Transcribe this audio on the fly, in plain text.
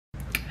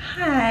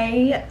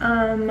Hi,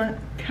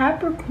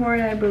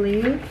 Capricorn, I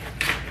believe.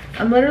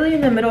 I'm literally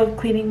in the middle of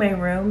cleaning my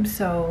room,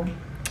 so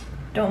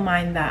don't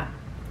mind that.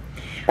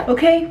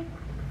 Okay,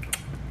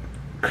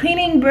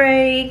 cleaning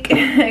break.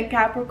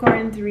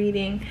 Capricorn's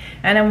reading,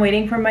 and I'm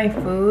waiting for my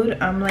food.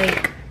 I'm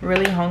like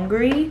really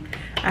hungry.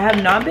 I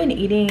have not been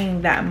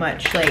eating that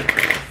much like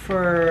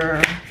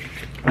for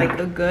like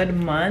a good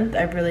month.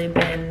 I've really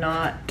been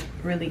not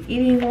really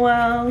eating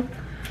well.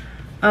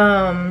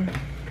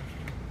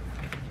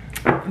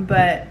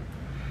 But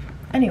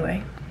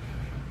anyway,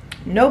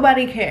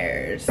 nobody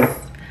cares.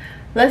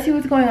 Let's see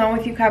what's going on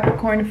with you,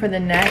 Capricorn, for the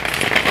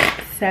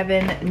next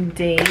 7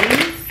 days.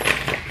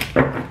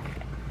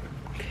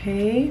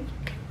 Okay.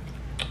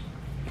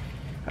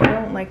 I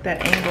don't like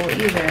that angle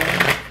either.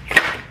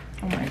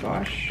 Oh my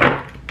gosh.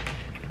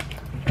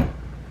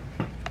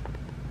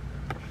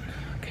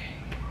 Okay.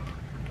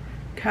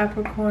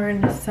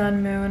 Capricorn,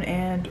 sun, moon,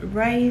 and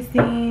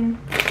rising.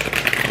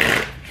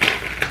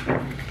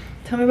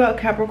 Tell me about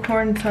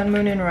Capricorn, sun,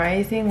 moon, and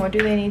rising. What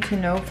do they need to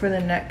know for the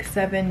next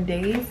 7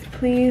 days,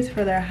 please,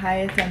 for their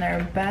highest and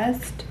their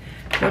best?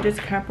 What does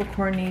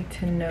Capricorn need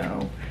to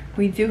know?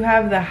 We do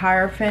have the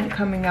Hierophant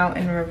coming out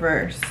in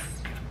reverse.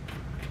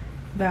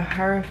 The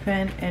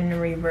Hierophant in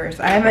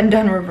reverse. I haven't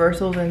done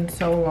reversals in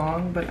so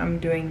long, but I'm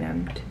doing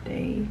them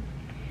today.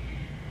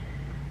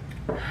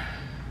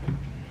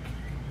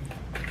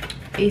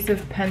 Ace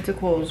of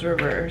Pentacles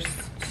reversed.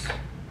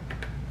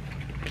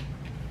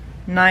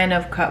 9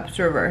 of Cups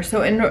reverse.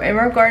 So in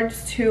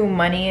regards to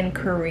money and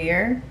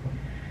career,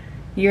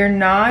 you're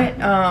not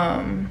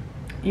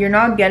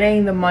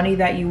getting the money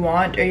that you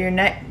want, or you're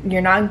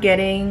not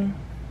getting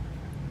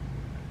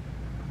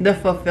the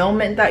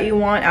fulfillment that you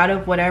want out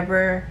of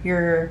whatever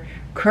you're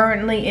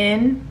currently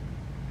in.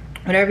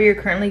 Whatever you're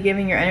currently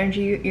giving your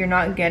energy, you're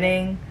not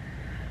getting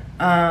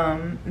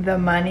the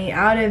money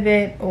out of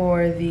it,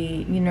 or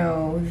the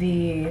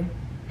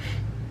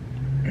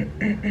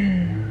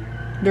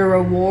the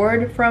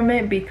reward from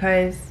it,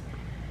 because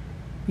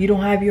you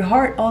don't have your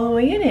heart all the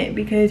way in it,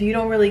 because you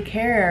don't really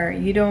care.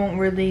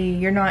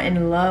 You're not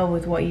in love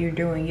with what you're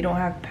doing. You don't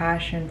have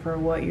passion for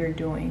what you're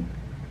doing.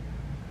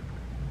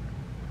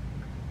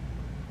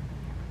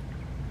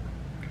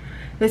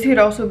 This could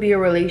also be a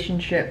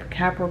relationship,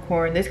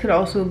 Capricorn. This could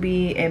also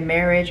be a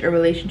marriage, a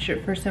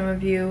relationship for some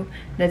of you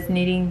that's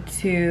needing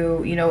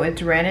to,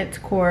 it's ran its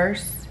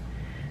course.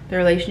 The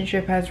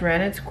relationship has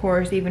ran its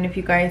course, even if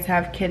you guys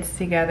have kids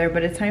together,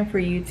 but it's time for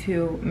you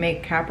to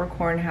make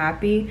Capricorn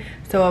happy.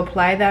 So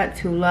apply that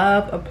to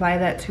love, apply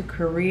that to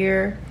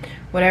career,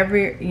 whatever,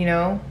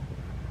 your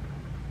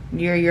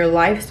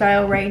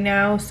lifestyle right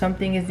now.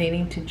 Something is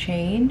needing to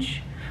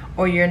change,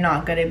 or you're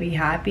not going to be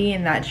happy,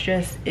 and that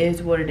just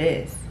is what it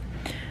is.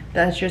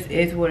 That just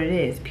is what it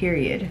is,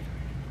 period.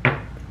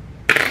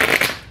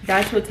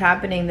 That's what's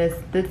happening.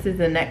 This is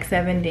the next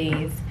 7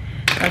 days.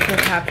 That's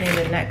what's happening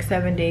the next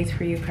 7 days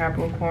for you,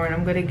 Capricorn.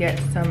 I'm going to get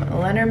some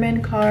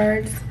Lenormand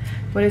cards.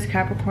 What does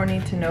Capricorn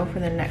need to know for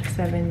the next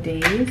 7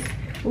 days?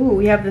 Ooh,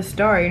 we have the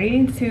Star. You're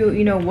needing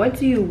to, what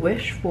do you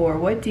wish for?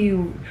 What do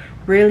you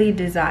really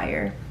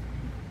desire?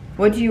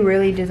 What do you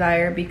really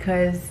desire?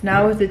 Because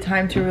now is the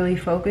time to really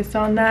focus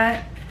on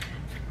that.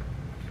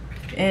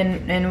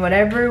 And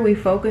whatever we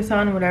focus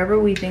on, whatever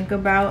we think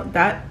about,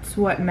 that's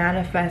what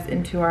manifests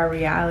into our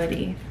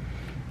reality.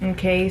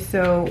 Okay,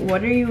 so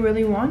what are you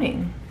really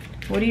wanting?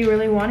 What are you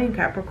really wanting,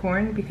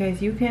 Capricorn?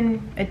 Because you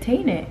can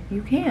attain it.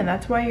 You can.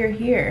 That's why you're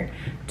here,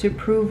 to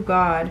prove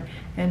God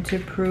and to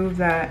prove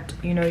that,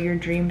 your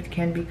dreams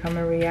can become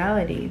a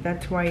reality.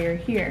 That's why you're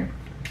here.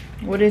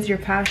 What is your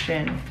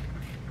passion?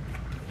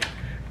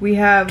 We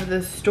have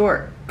the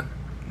Stork.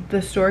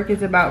 The Stork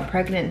is about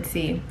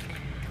pregnancy.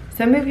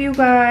 Some of you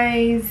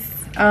guys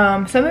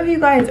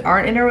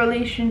aren't in a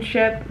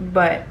relationship,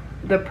 but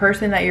the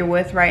person that you're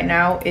with right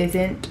now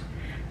isn't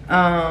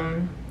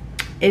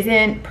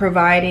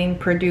providing,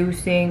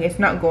 producing. It's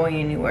not going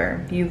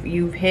anywhere.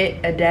 You've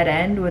hit a dead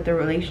end with the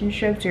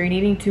relationship, so you're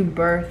needing to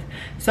birth.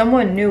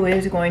 Someone new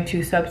is going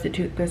to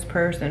substitute this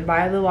person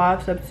by the law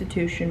of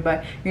substitution,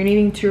 but you're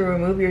needing to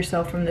remove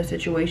yourself from the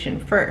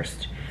situation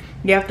first.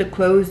 You have to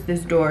close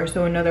this door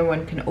so another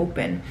one can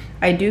open.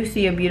 I do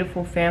see a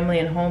beautiful family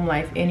and home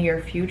life in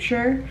your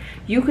future.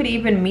 You could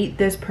even meet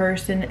this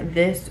person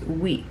this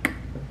week.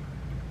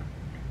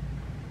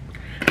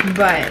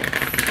 But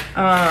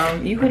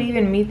you could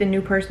even meet the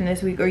new person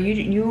this week, or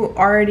you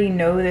already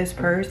know this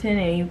person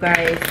and you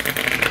guys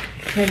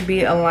could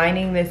be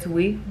aligning this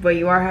week, but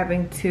you are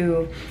having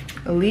to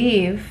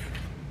leave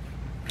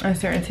a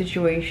certain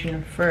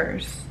situation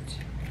first.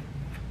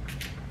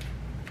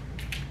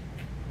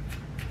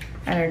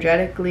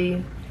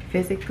 Energetically,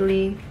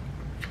 physically.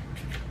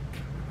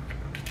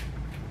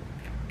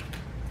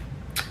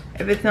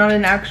 If it's not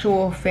an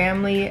actual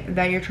family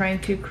that you're trying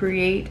to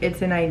create,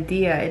 it's an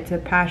idea, it's a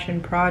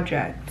passion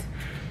project.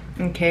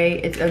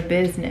 Okay, it's a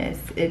business,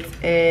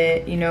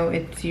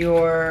 it's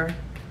your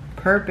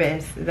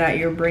purpose that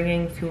you're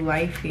bringing to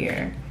life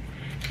here.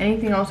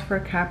 Anything else for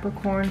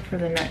Capricorn for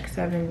the next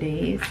 7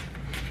 days?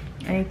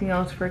 Anything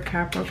else for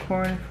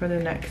Capricorn for the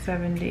next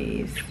 7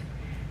 days?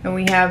 And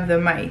we have the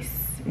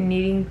mice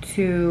needing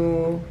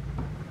to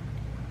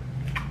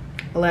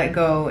let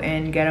go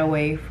and get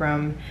away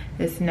from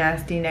this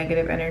nasty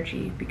negative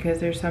energy, because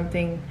there's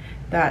something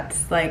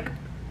that's like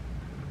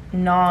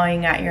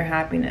gnawing at your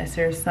happiness.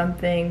 There's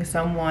something,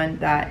 someone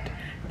that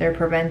they're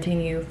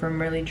preventing you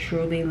from really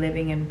truly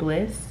living in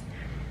bliss.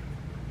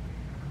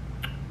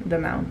 The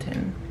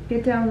Mountain.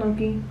 Get down,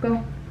 Loki.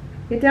 Go.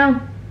 Get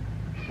down.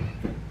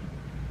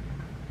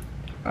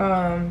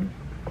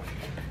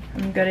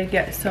 I'm gonna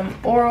get some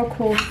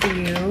oracle for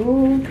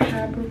you,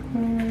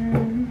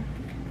 Capricorn.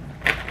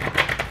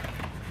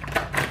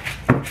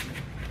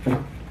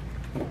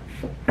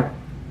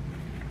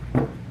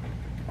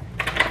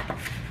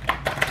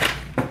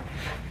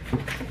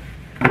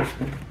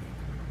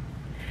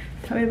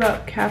 Tell me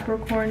about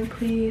Capricorn,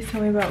 please.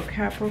 Tell me about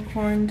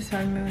Capricorn,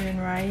 Sun, Moon,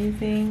 and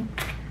Rising.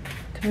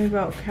 Tell me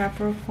about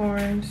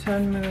Capricorn,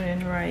 Sun, Moon,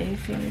 and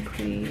Rising,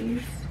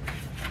 please.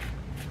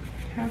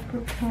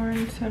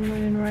 Capricorn, Sun,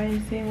 Moon, and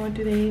Rising. What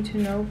do they need to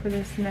know for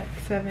this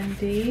next 7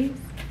 days?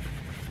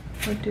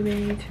 What do they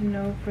need to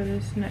know for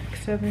this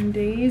next 7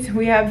 days?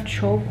 We have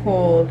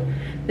chokehold.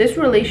 This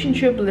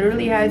relationship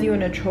literally has you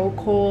in a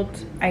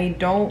chokehold. I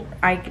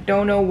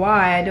don't know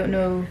why. I don't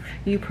know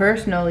you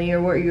personally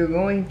or what you're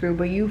going through,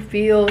 but you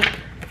feel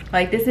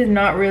like this isn't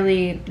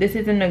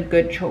a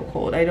good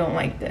chokehold. I don't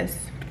like this.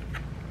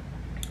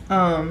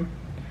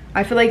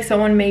 I feel like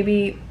someone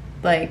maybe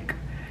like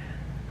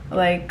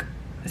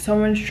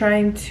someone's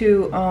trying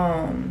to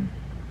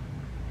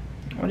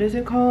what is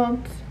it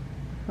called?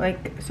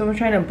 Like someone's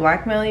trying to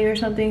blackmail you or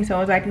something.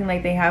 Someone's acting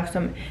like they have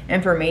some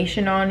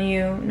information on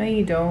you. No,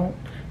 you don't.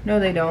 No,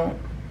 they don't.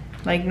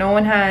 Like no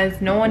one has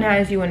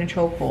you in a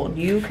chokehold.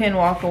 You can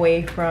walk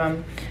away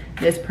from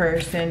this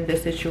person,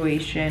 this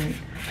situation.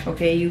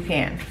 Okay, you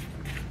can.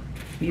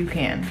 You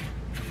can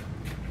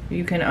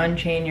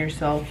unchain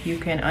yourself. You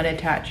can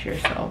unattach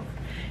yourself.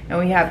 And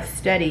we have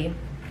steady.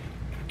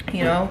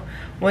 You know,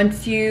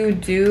 once you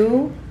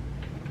do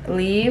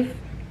leave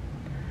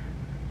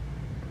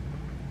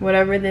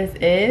whatever this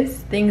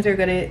is, things are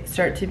gonna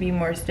start to be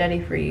more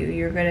steady for you.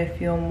 You're gonna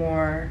feel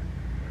more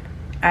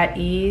at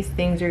ease.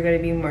 Things are gonna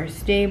be more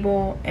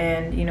stable,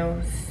 and you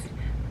know,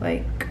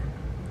 like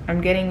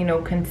I'm getting, you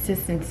know,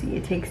 consistency.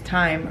 It takes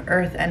time.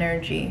 Earth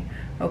energy.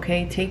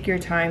 Okay, take your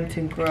time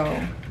to grow.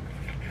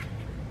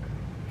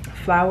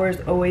 Flowers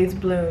always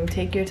bloom.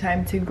 Take your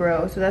time to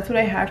grow. So that's what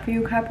I have for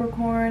you,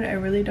 Capricorn. I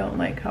really don't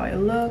like how I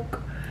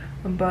look,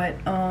 but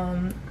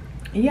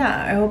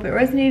yeah, I hope it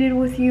resonated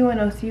with you,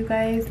 and I'll see you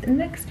guys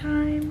next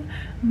time.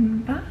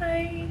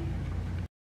 Bye.